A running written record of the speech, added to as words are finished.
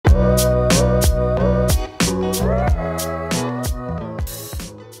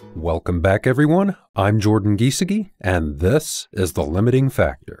Welcome back, everyone. I'm Jordan Giesecke, and this is The Limiting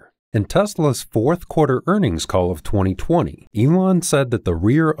Factor. In Tesla's fourth quarter earnings call of 2020, Elon said that the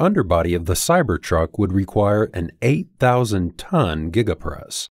rear underbody of the Cybertruck would require an 8,000-ton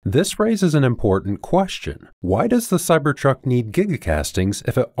gigapress. This raises an important question. Why does the Cybertruck need gigacastings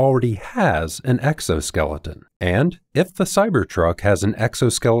if it already has an exoskeleton? And if the Cybertruck has an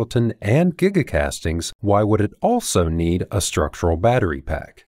exoskeleton and gigacastings, why would it also need a structural battery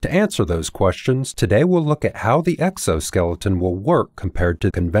pack? To answer those questions, today we'll look at how the exoskeleton will work compared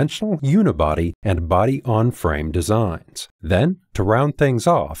to conventional unibody and body-on-frame designs. Then, to round things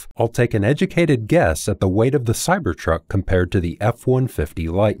off, I'll take an educated guess at the weight of the Cybertruck compared to the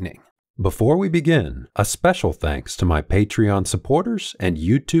F-150 Lightning. Before we begin, a special thanks to my Patreon supporters and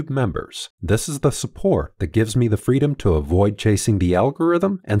YouTube members. This is the support that gives me the freedom to avoid chasing the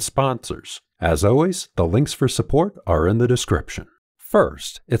algorithm and sponsors. As always, the links for support are in the description.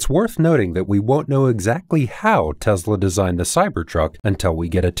 First, it's worth noting that we won't know exactly how Tesla designed the Cybertruck until we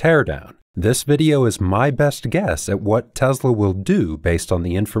get a teardown. This video is my best guess at what Tesla will do based on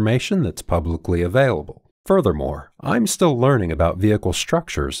the information that's publicly available. Furthermore, I'm still learning about vehicle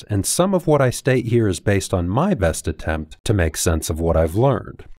structures, and some of what I state here is based on my best attempt to make sense of what I've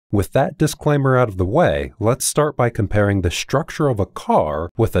learned. With that disclaimer out of the way, let's start by comparing the structure of a car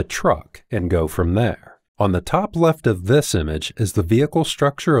with a truck and go from there. On the top left of this image is the vehicle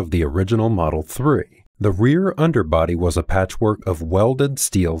structure of the original Model 3. The rear underbody was a patchwork of welded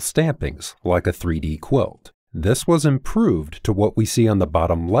steel stampings, like a 3D quilt. This was improved to what we see on the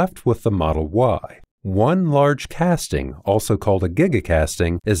bottom left with the Model Y. One large casting, also called a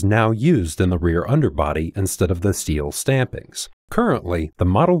gigacasting, is now used in the rear underbody instead of the steel stampings. Currently, the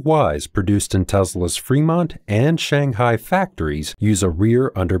Model Ys produced in Tesla's Fremont and Shanghai factories use a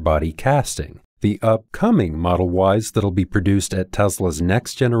rear underbody casting. The upcoming Model Ys that'll be produced at Tesla's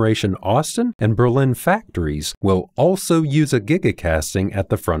next generation Austin and Berlin factories will also use a gigacasting at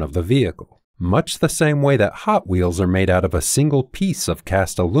the front of the vehicle. Much the same way that Hot Wheels are made out of a single piece of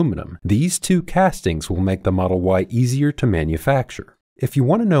cast aluminum, these two castings will make the Model Y easier to manufacture. If you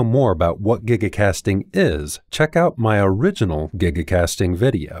want to know more about what gigacasting is, check out my original gigacasting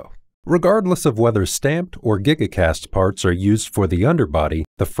video. Regardless of whether stamped or gigacast parts are used for the underbody,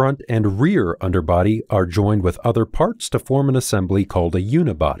 the front and rear underbody are joined with other parts to form an assembly called a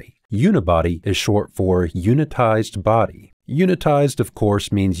unibody. Unibody is short for unitized body. Unitized, of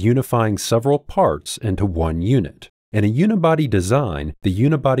course, means unifying several parts into one unit. In a unibody design, the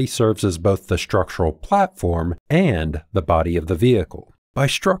unibody serves as both the structural platform and the body of the vehicle. By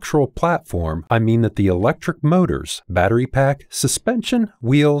structural platform, I mean that the electric motors, battery pack, suspension,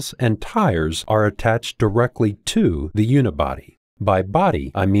 wheels, and tires are attached directly to the unibody. By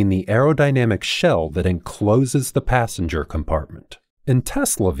body, I mean the aerodynamic shell that encloses the passenger compartment. In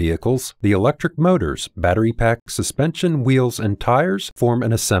Tesla vehicles, the electric motors, battery pack, suspension, wheels, and tires form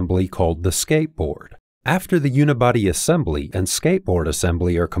an assembly called the skateboard. After the unibody assembly and skateboard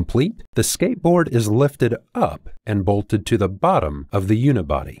assembly are complete, the skateboard is lifted up and bolted to the bottom of the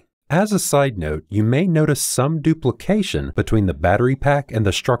unibody. As a side note, you may notice some duplication between the battery pack and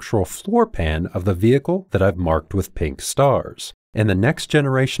the structural floor pan of the vehicle that I've marked with pink stars. In the next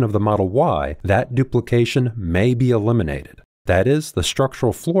generation of the Model Y, that duplication may be eliminated. That is, the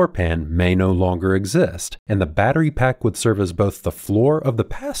structural floor pan may no longer exist, and the battery pack would serve as both the floor of the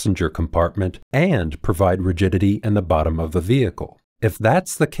passenger compartment and provide rigidity in the bottom of the vehicle. If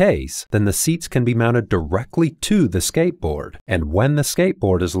that's the case, then the seats can be mounted directly to the skateboard, and when the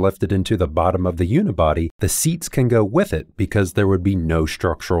skateboard is lifted into the bottom of the unibody, the seats can go with it because there would be no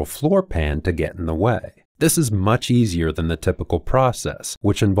structural floor pan to get in the way. This is much easier than the typical process,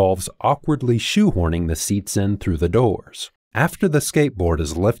 which involves awkwardly shoehorning the seats in through the doors. After the skateboard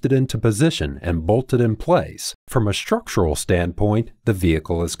is lifted into position and bolted in place, from a structural standpoint, the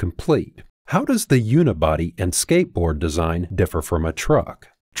vehicle is complete. How does the unibody and skateboard design differ from a truck?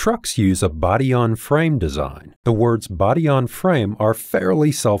 Trucks use a body-on-frame design. The words body-on-frame are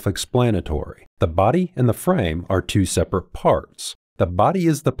fairly self-explanatory. The body and the frame are two separate parts. The body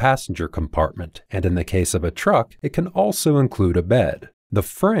is the passenger compartment, and in the case of a truck, it can also include a bed. The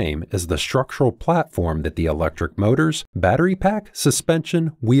frame is the structural platform that the electric motors, battery pack,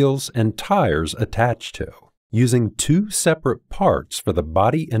 suspension, wheels, and tires attach to. Using two separate parts for the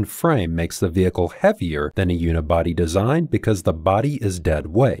body and frame makes the vehicle heavier than a unibody design because the body is dead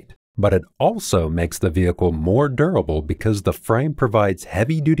weight. But it also makes the vehicle more durable because the frame provides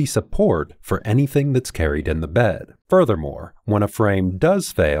heavy-duty support for anything that's carried in the bed. Furthermore, when a frame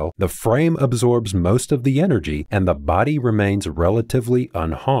does fail, the frame absorbs most of the energy and the body remains relatively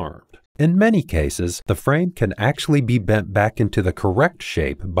unharmed. In many cases, the frame can actually be bent back into the correct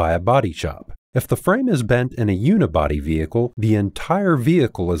shape by a body shop. If the frame is bent in a unibody vehicle, the entire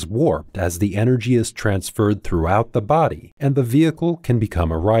vehicle is warped as the energy is transferred throughout the body, and the vehicle can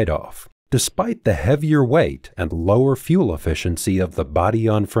become a write-off. Despite the heavier weight and lower fuel efficiency of the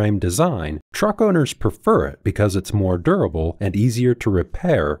body-on-frame design, truck owners prefer it because it's more durable and easier to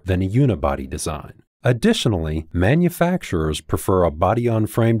repair than a unibody design. Additionally, manufacturers prefer a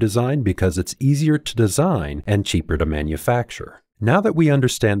body-on-frame design because it's easier to design and cheaper to manufacture. Now that we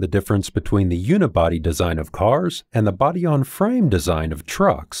understand the difference between the unibody design of cars and the body-on-frame design of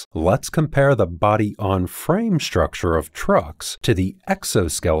trucks, let's compare the body-on-frame structure of trucks to the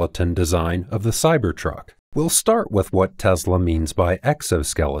exoskeleton design of the Cybertruck. We'll start with what Tesla means by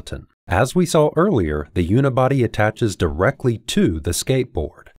exoskeleton. As we saw earlier, the unibody attaches directly to the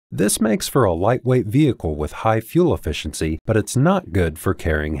skateboard. This makes for a lightweight vehicle with high fuel efficiency, but it's not good for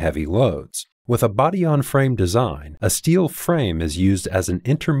carrying heavy loads. With a body-on-frame design, a steel frame is used as an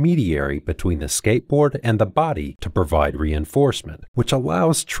intermediary between the skateboard and the body to provide reinforcement, which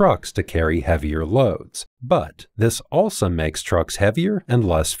allows trucks to carry heavier loads. But this also makes trucks heavier and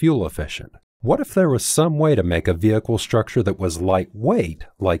less fuel efficient. What if there was some way to make a vehicle structure that was lightweight,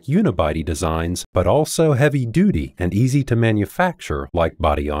 like unibody designs, but also heavy-duty and easy to manufacture, like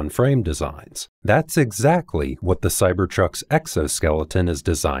body-on-frame designs? That's exactly what the Cybertruck's exoskeleton is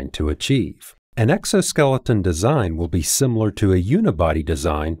designed to achieve. An exoskeleton design will be similar to a unibody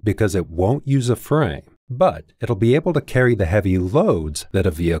design because it won't use a frame, but it'll be able to carry the heavy loads that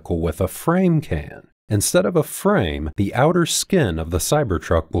a vehicle with a frame can. Instead of a frame, the outer skin of the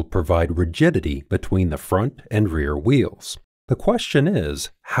Cybertruck will provide rigidity between the front and rear wheels. The question is,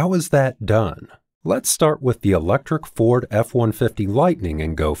 how is that done? Let's start with the electric Ford F-150 Lightning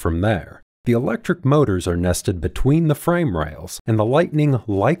and go from there. The electric motors are nested between the frame rails, and the Lightning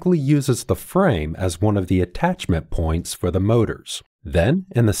likely uses the frame as one of the attachment points for the motors. Then,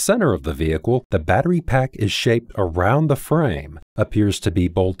 in the center of the vehicle, the battery pack is shaped around the frame, appears to be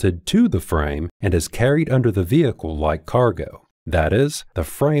bolted to the frame, and is carried under the vehicle like cargo. That is, the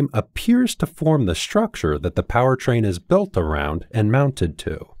frame appears to form the structure that the powertrain is built around and mounted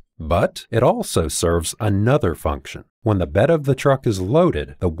to. But it also serves another function. When the bed of the truck is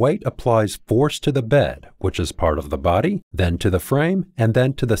loaded, the weight applies force to the bed, which is part of the body, then to the frame, and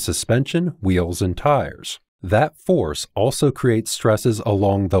then to the suspension, wheels, and tires. That force also creates stresses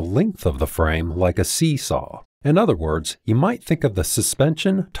along the length of the frame like a seesaw. In other words, you might think of the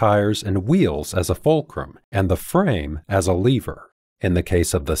suspension, tires, and wheels as a fulcrum, and the frame as a lever. In the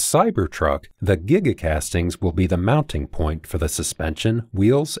case of the Cybertruck, the Gigacastings will be the mounting point for the suspension,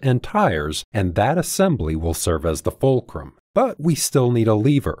 wheels, and tires, and that assembly will serve as the fulcrum. But we still need a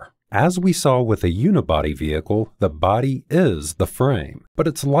lever. As we saw with a unibody vehicle, the body is the frame, but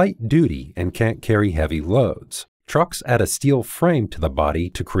it's light-duty and can't carry heavy loads. Trucks add a steel frame to the body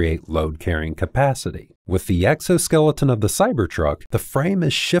to create load-carrying capacity. With the exoskeleton of the Cybertruck, the frame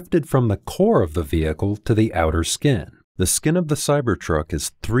is shifted from the core of the vehicle to the outer skin. The skin of the Cybertruck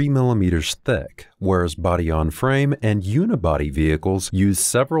is 3 mm thick, whereas body-on-frame and unibody vehicles use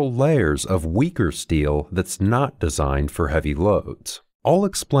several layers of weaker steel that's not designed for heavy loads. I'll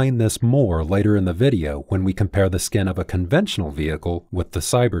explain this more later in the video when we compare the skin of a conventional vehicle with the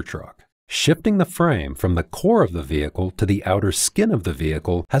Cybertruck. Shifting the frame from the core of the vehicle to the outer skin of the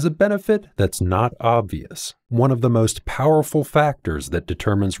vehicle has a benefit that's not obvious. One of the most powerful factors that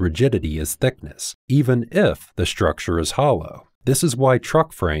determines rigidity is thickness, even if the structure is hollow. This is why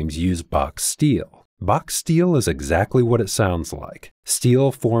truck frames use box steel. Box steel is exactly what it sounds like: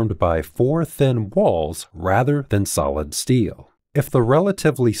 steel formed by 4 thin walls rather than solid steel. If the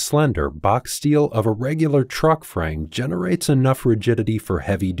relatively slender box steel of a regular truck frame generates enough rigidity for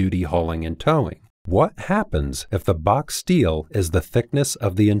heavy-duty hauling and towing, what happens if the box steel is the thickness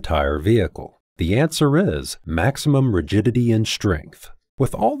of the entire vehicle? The answer is maximum rigidity and strength.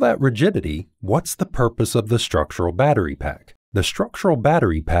 With all that rigidity, what's the purpose of the structural battery pack? The structural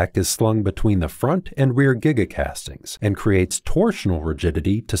battery pack is slung between the front and rear gigacastings and creates torsional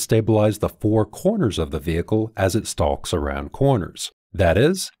rigidity to stabilize the 4 corners of the vehicle as it stalks around corners. That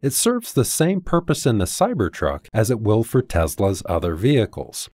is, it serves the same purpose in the Cybertruck as it will for Tesla's other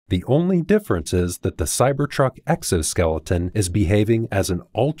vehicles. The only difference is that the Cybertruck exoskeleton is behaving as an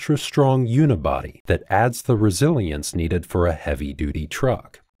ultra-strong unibody that adds the resilience needed for a heavy-duty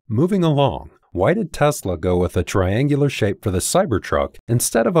truck. Moving along, why did Tesla go with a triangular shape for the Cybertruck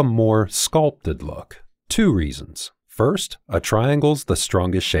instead of a more sculpted look? Two reasons. First, a triangle's the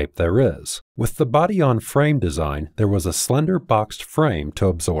strongest shape there is. With the body-on-frame design, there was a slender boxed frame to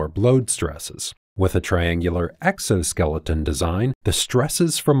absorb load stresses. With a triangular exoskeleton design, the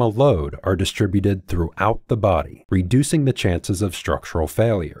stresses from a load are distributed throughout the body, reducing the chances of structural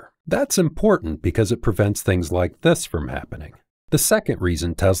failure. That's important because it prevents things like this from happening. The second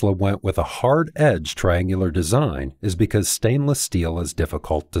reason Tesla went with a hard-edged triangular design is because stainless steel is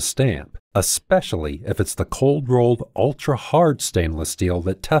difficult to stamp, especially if it's the cold-rolled, ultra-hard stainless steel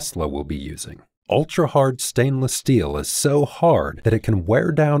that Tesla will be using. Ultra-hard stainless steel is so hard that it can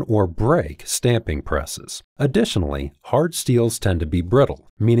wear down or break stamping presses. Additionally, hard steels tend to be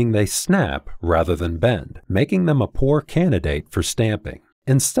brittle, meaning they snap rather than bend, making them a poor candidate for stamping.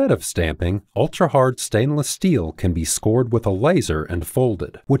 Instead of stamping, ultra-hard stainless steel can be scored with a laser and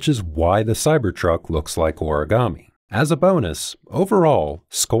folded, which is why the Cybertruck looks like origami. As a bonus, overall,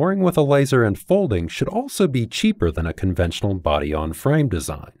 scoring with a laser and folding should also be cheaper than a conventional body-on-frame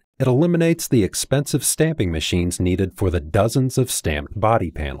design. It eliminates the expensive stamping machines needed for the dozens of stamped body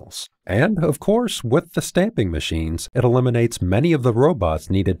panels. And, of course, with the stamping machines, it eliminates many of the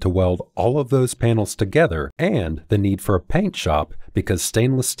robots needed to weld all of those panels together and the need for a paint shop because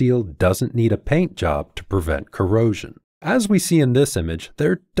stainless steel doesn't need a paint job to prevent corrosion. As we see in this image,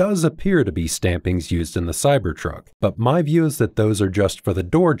 there does appear to be stampings used in the Cybertruck, but my view is that those are just for the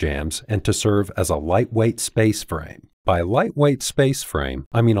door jambs and to serve as a lightweight space frame. By lightweight space frame,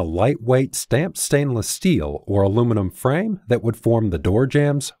 I mean a lightweight stamped stainless steel or aluminum frame that would form the door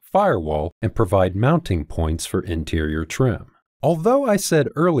jambs, firewall, and provide mounting points for interior trim. Although I said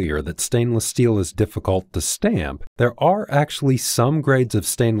earlier that stainless steel is difficult to stamp, there are actually some grades of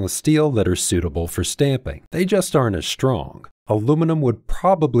stainless steel that are suitable for stamping. They just aren't as strong. Aluminum would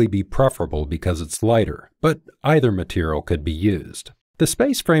probably be preferable because it's lighter, but either material could be used. The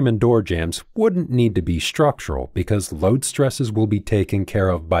space frame and door jambs wouldn't need to be structural because load stresses will be taken care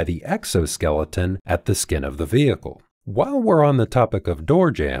of by the exoskeleton at the skin of the vehicle. While we're on the topic of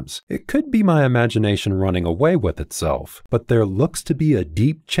door jambs, it could be my imagination running away with itself, but there looks to be a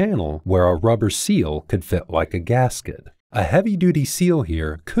deep channel where a rubber seal could fit like a gasket. A heavy-duty seal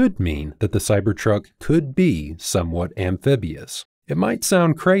here could mean that the Cybertruck could be somewhat amphibious. It might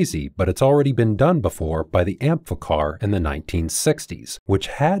sound crazy, but it's already been done before by the Amphicar in the 1960s, which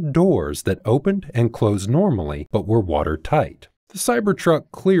had doors that opened and closed normally but were watertight. The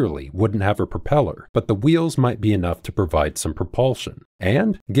Cybertruck clearly wouldn't have a propeller, but the wheels might be enough to provide some propulsion.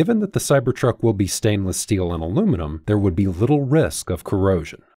 And, given that the Cybertruck will be stainless steel and aluminum, there would be little risk of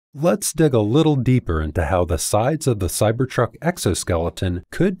corrosion. Let's dig a little deeper into how the sides of the Cybertruck exoskeleton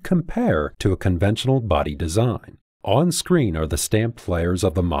could compare to a conventional body design. On screen are the stamped layers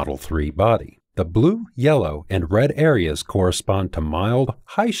of the Model 3 body. The blue, yellow, and red areas correspond to mild,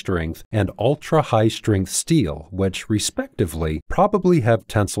 high-strength, and ultra-high-strength steel, which, respectively, probably have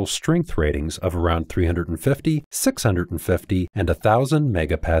tensile strength ratings of around 350, 650, and 1,000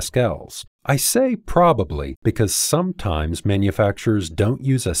 megapascals. I say probably because sometimes manufacturers don't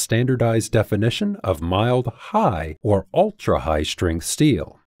use a standardized definition of mild, high, or ultra-high-strength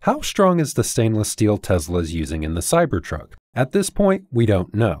steel. How strong is the stainless steel Tesla is using in the Cybertruck? At this point, we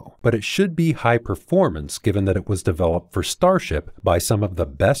don't know, but it should be high performance given that it was developed for Starship by some of the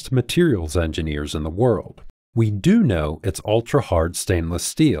best materials engineers in the world. We do know it's ultra-hard stainless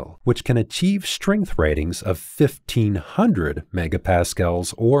steel, which can achieve strength ratings of 1,500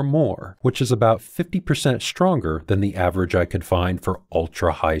 megapascals or more, which is about 50% stronger than the average I could find for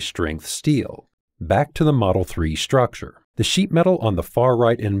ultra-high-strength steel. Back to the Model 3 structure. The sheet metal on the far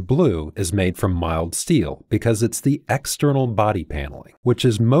right in blue is made from mild steel because it's the external body paneling, which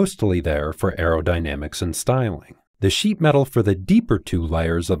is mostly there for aerodynamics and styling. The sheet metal for the deeper two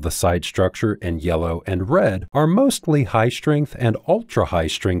layers of the side structure in yellow and red are mostly high-strength and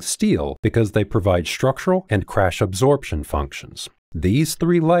ultra-high-strength steel because they provide structural and crash absorption functions. These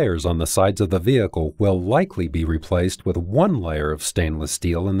three layers on the sides of the vehicle will likely be replaced with one layer of stainless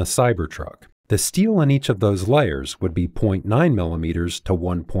steel in the Cybertruck. The steel in each of those layers would be 0.9 millimeters to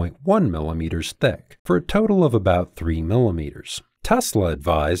 1.1 millimeters thick, for a total of about 3 millimeters. Tesla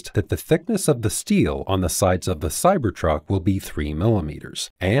advised that the thickness of the steel on the sides of the Cybertruck will be 3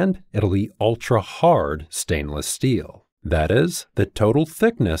 millimeters, and it'll be ultra-hard stainless steel. That is, the total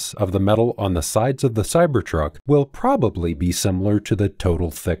thickness of the metal on the sides of the Cybertruck will probably be similar to the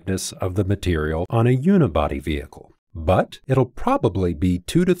total thickness of the material on a unibody vehicle. But it'll probably be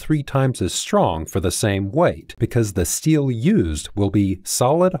 2 to 3 times as strong for the same weight because the steel used will be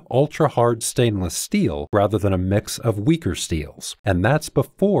solid, ultra-hard stainless steel rather than a mix of weaker steels, and that's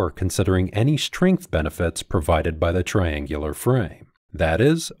before considering any strength benefits provided by the triangular frame. That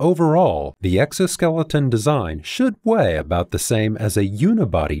is, overall, the exoskeleton design should weigh about the same as a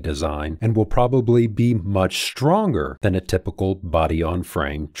unibody design and will probably be much stronger than a typical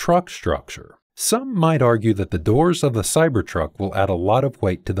body-on-frame truck structure. Some might argue that the doors of the Cybertruck will add a lot of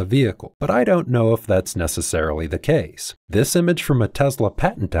weight to the vehicle, but I don't know if that's necessarily the case. This image from a Tesla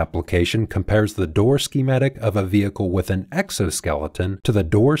patent application compares the door schematic of a vehicle with an exoskeleton to the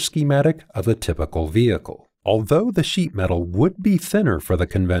door schematic of a typical vehicle. Although the sheet metal would be thinner for the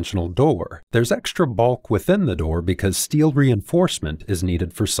conventional door, there's extra bulk within the door because steel reinforcement is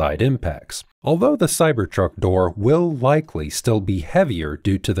needed for side impacts. Although the Cybertruck door will likely still be heavier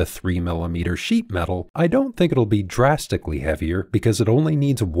due to the 3mm sheet metal, I don't think it'll be drastically heavier because it only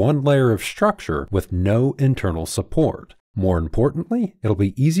needs one layer of structure with no internal support. More importantly, it'll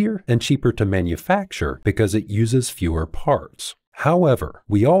be easier and cheaper to manufacture because it uses fewer parts. However,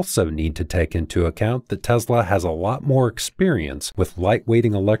 we also need to take into account that Tesla has a lot more experience with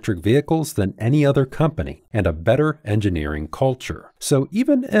lightweighting electric vehicles than any other company and a better engineering culture. So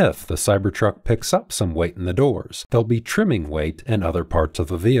even if the Cybertruck picks up some weight in the doors, there'll be trimming weight in other parts of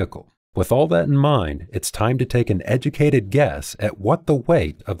the vehicle. With all that in mind, it's time to take an educated guess at what the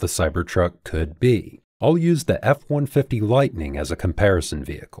weight of the Cybertruck could be. I'll use the F-150 Lightning as a comparison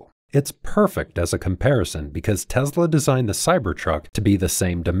vehicle. It's perfect as a comparison because Tesla designed the Cybertruck to be the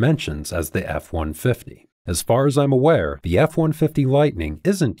same dimensions as the F-150. As far as I'm aware, the F-150 Lightning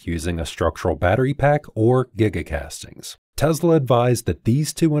isn't using a structural battery pack or gigacastings. Tesla advised that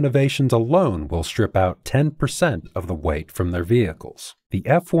these two innovations alone will strip out 10% of the weight from their vehicles. The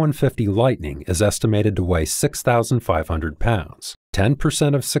F-150 Lightning is estimated to weigh 6,500 pounds.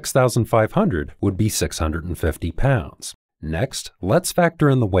 10% of 6,500 would be 650 pounds. Next, let's factor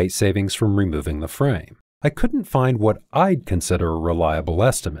in the weight savings from removing the frame. I couldn't find what I'd consider a reliable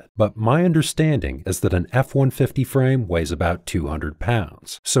estimate, but my understanding is that an F-150 frame weighs about 200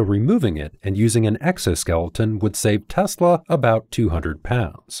 pounds, so removing it and using an exoskeleton would save Tesla about 200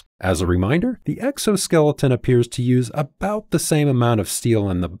 pounds. As a reminder, the exoskeleton appears to use about the same amount of steel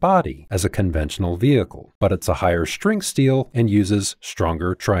in the body as a conventional vehicle, but it's a higher strength steel and uses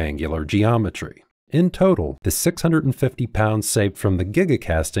stronger triangular geometry. In total, the 650 pounds saved from the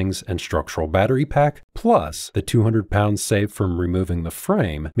gigacastings and structural battery pack, plus the 200 pounds saved from removing the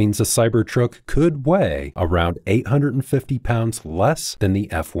frame, means the Cybertruck could weigh around 850 pounds less than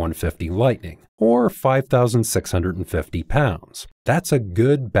the F-150 Lightning, or 5,650 pounds. That's a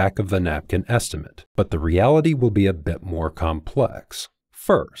good back-of-the-napkin estimate, but the reality will be a bit more complex.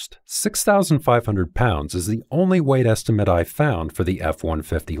 First, 6,500 pounds is the only weight estimate I found for the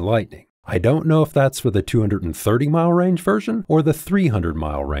F-150 Lightning. I don't know if that's for the 230-mile range version or the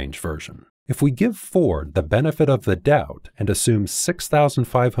 300-mile range version. If we give Ford the benefit of the doubt and assume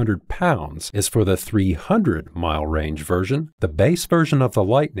 6,500 pounds is for the 300-mile range version, the base version of the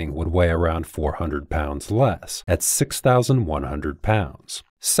Lightning would weigh around 400 pounds less, at 6,100 pounds.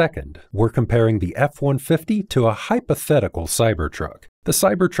 Second, we're comparing the F-150 to a hypothetical Cybertruck. The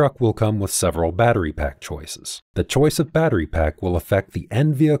Cybertruck will come with several battery pack choices. The choice of battery pack will affect the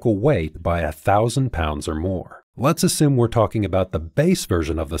end vehicle weight by 1,000 pounds or more. Let's assume we're talking about the base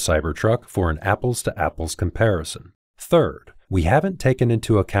version of the Cybertruck for an apples-to-apples comparison. Third, we haven't taken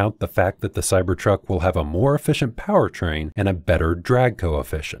into account the fact that the Cybertruck will have a more efficient powertrain and a better drag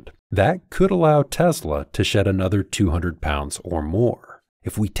coefficient. That could allow Tesla to shed another 200 pounds or more.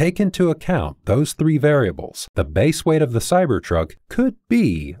 If we take into account those three variables, the base weight of the Cybertruck could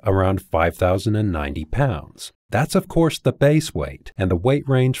be around 5,090 pounds. That's of course the base weight, and the weight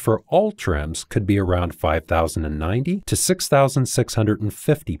range for all trims could be around 5,090 to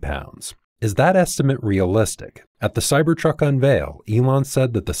 6,650 pounds. Is that estimate realistic? At the Cybertruck unveil, Elon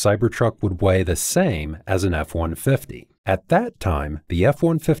said that the Cybertruck would weigh the same as an F-150. At that time, the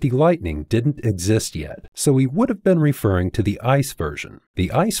F-150 Lightning didn't exist yet, so he would have been referring to the ICE version.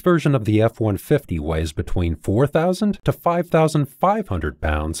 The ICE version of the F-150 weighs between 4,000 to 5,500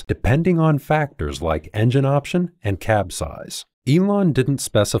 pounds, depending on factors like engine option and cab size. Elon didn't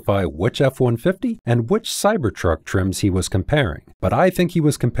specify which F-150 and which Cybertruck trims he was comparing, but I think he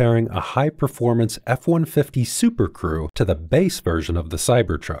was comparing a high-performance F-150 Super Crew to the base version of the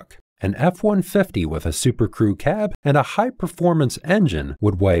Cybertruck. An F-150 with a Super Crew cab and a high-performance engine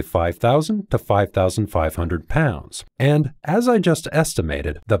would weigh 5,000 to 5,500 pounds. And as I just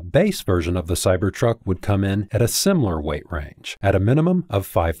estimated, the base version of the Cybertruck would come in at a similar weight range, at a minimum of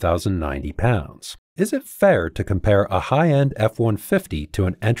 5,090 pounds. Is it fair to compare a high-end F-150 to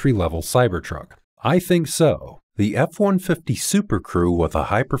an entry-level Cybertruck? I think so. The F-150 Super Crew with a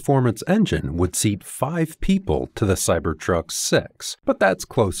high-performance engine would seat 5 people to the Cybertruck's 6, but that's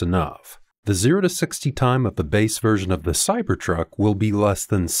close enough. The 0 to 60 time of the base version of the Cybertruck will be less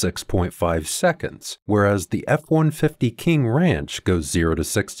than 6.5 seconds, whereas the F-150 King Ranch goes 0 to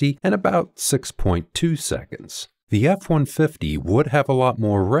 60 in about 6.2 seconds. The F-150 would have a lot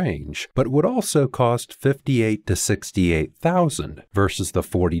more range, but would also cost $58,000 to $68,000 versus the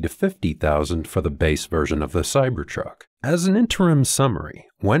 $40,000 to $50,000 for the base version of the Cybertruck. As an interim summary,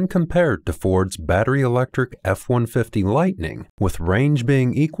 when compared to Ford's battery-electric F-150 Lightning, with range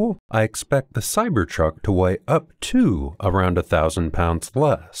being equal, I expect the Cybertruck to weigh up to around 1,000 pounds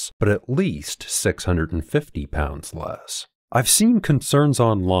less, but at least 650 pounds less. I've seen concerns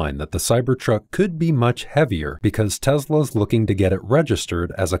online that the Cybertruck could be much heavier because Tesla's looking to get it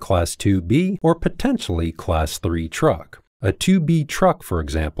registered as a Class 2B or potentially Class 3 truck. A 2B truck, for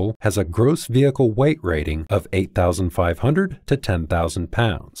example, has a gross vehicle weight rating of 8,500 to 10,000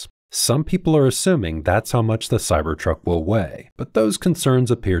 pounds. Some people are assuming that's how much the Cybertruck will weigh, but those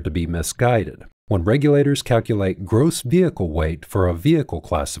concerns appear to be misguided. When regulators calculate gross vehicle weight for a vehicle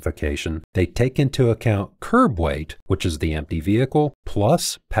classification, they take into account curb weight, which is the empty vehicle,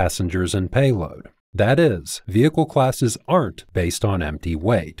 plus passengers and payload. That is, vehicle classes aren't based on empty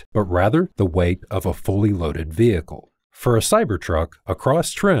weight, but rather the weight of a fully loaded vehicle. For a Cybertruck,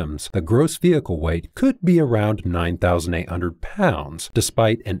 across trims, the gross vehicle weight could be around 9,800 pounds,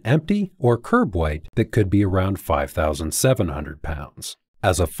 despite an empty or curb weight that could be around 5,700 pounds.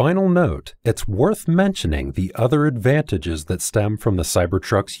 As a final note, it's worth mentioning the other advantages that stem from the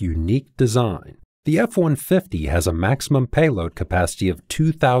Cybertruck's unique design. The F-150 has a maximum payload capacity of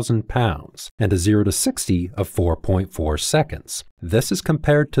 2,000 pounds and a 0 to 60 of 4.4 seconds. This is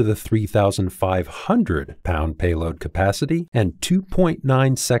compared to the 3,500 pound payload capacity and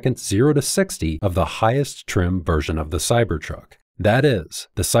 2.9 seconds 0 to 60 of the highest trim version of the Cybertruck. That is,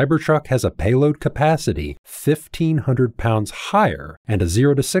 the Cybertruck has a payload capacity 1,500 pounds higher and a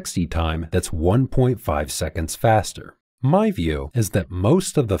 0 to 60 time that's 1.5 seconds faster. My view is that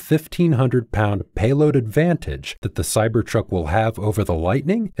most of the 1,500 pound payload advantage that the Cybertruck will have over the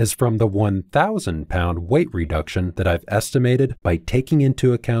Lightning is from the 1,000 pound weight reduction that I've estimated by taking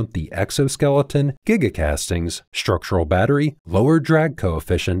into account the exoskeleton, gigacastings, structural battery, lower drag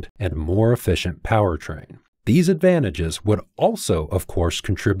coefficient, and more efficient powertrain. These advantages would also, of course,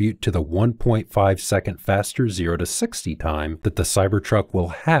 contribute to the 1.5 second faster 0 to 60 time that the Cybertruck will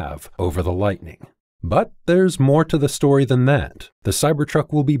have over the Lightning. But there's more to the story than that. The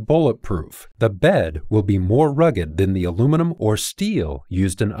Cybertruck will be bulletproof. The bed will be more rugged than the aluminum or steel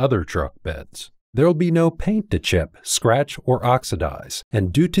used in other truck beds. There'll be no paint to chip, scratch, or oxidize,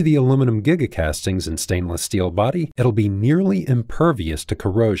 and due to the aluminum gigacastings and stainless steel body, it'll be nearly impervious to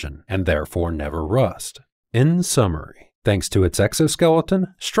corrosion and therefore never rust. In summary, thanks to its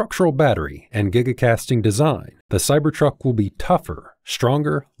exoskeleton, structural battery, and gigacasting design, the Cybertruck will be tougher,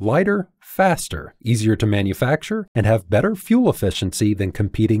 stronger, lighter, faster, easier to manufacture, and have better fuel efficiency than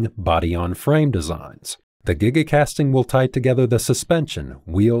competing body-on-frame designs. The gigacasting will tie together the suspension,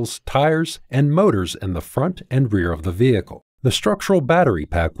 wheels, tires, and motors in the front and rear of the vehicle. The structural battery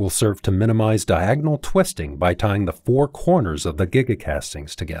pack will serve to minimize diagonal twisting by tying the 4 corners of the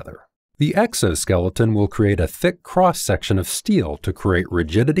gigacastings together. The exoskeleton will create a thick cross-section of steel to create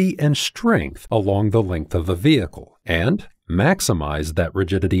rigidity and strength along the length of the vehicle, and maximize that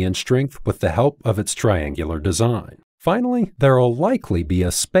rigidity and strength with the help of its triangular design. Finally, there will likely be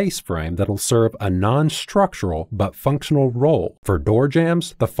a space frame that'll serve a non-structural but functional role for door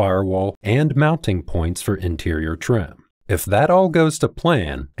jambs, the firewall, and mounting points for interior trim. If that all goes to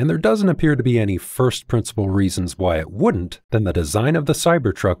plan, and there doesn't appear to be any first principle reasons why it wouldn't, then the design of the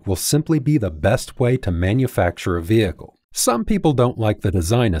Cybertruck will simply be the best way to manufacture a vehicle. Some people don't like the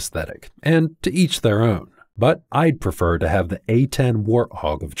design aesthetic, and to each their own, but I'd prefer to have the A10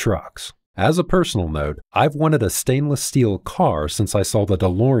 Warthog of trucks. As a personal note, I've wanted a stainless steel car since I saw the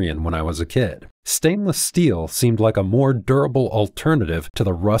DeLorean when I was a kid. Stainless steel seemed like a more durable alternative to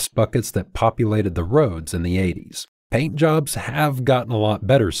the rust buckets that populated the roads in the 80s. Paint jobs have gotten a lot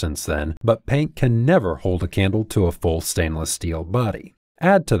better since then, but paint can never hold a candle to a full stainless steel body.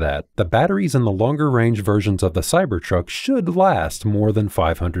 Add to that, the batteries in the longer range versions of the Cybertruck should last more than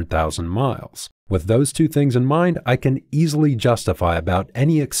 500,000 miles. With those two things in mind, I can easily justify about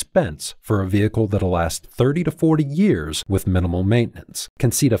any expense for a vehicle that'll last 30 to 40 years with minimal maintenance,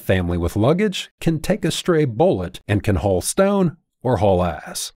 can seat a family with luggage, can take a stray bullet, and can haul stone or haul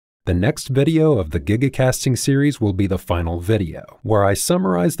ass. The next video of the Gigacasting series will be the final video, where I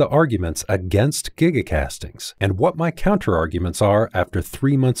summarize the arguments against Gigacastings and what my counter-arguments are after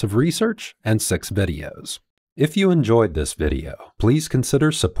 3 months of research and 6 videos. If you enjoyed this video, please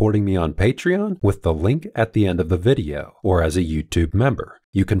consider supporting me on Patreon with the link at the end of the video or as a YouTube member.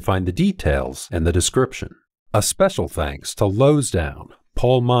 You can find the details in the description. A special thanks to Lowsdown,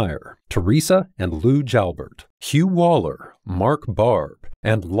 Paul Meyer, Teresa and Lou Jalbert, Hugh Waller, Mark Barb,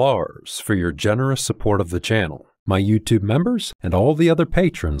 and Lars for your generous support of the channel, my YouTube members, and all the other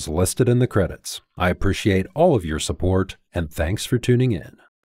patrons listed in the credits. I appreciate all of your support, and thanks for tuning in.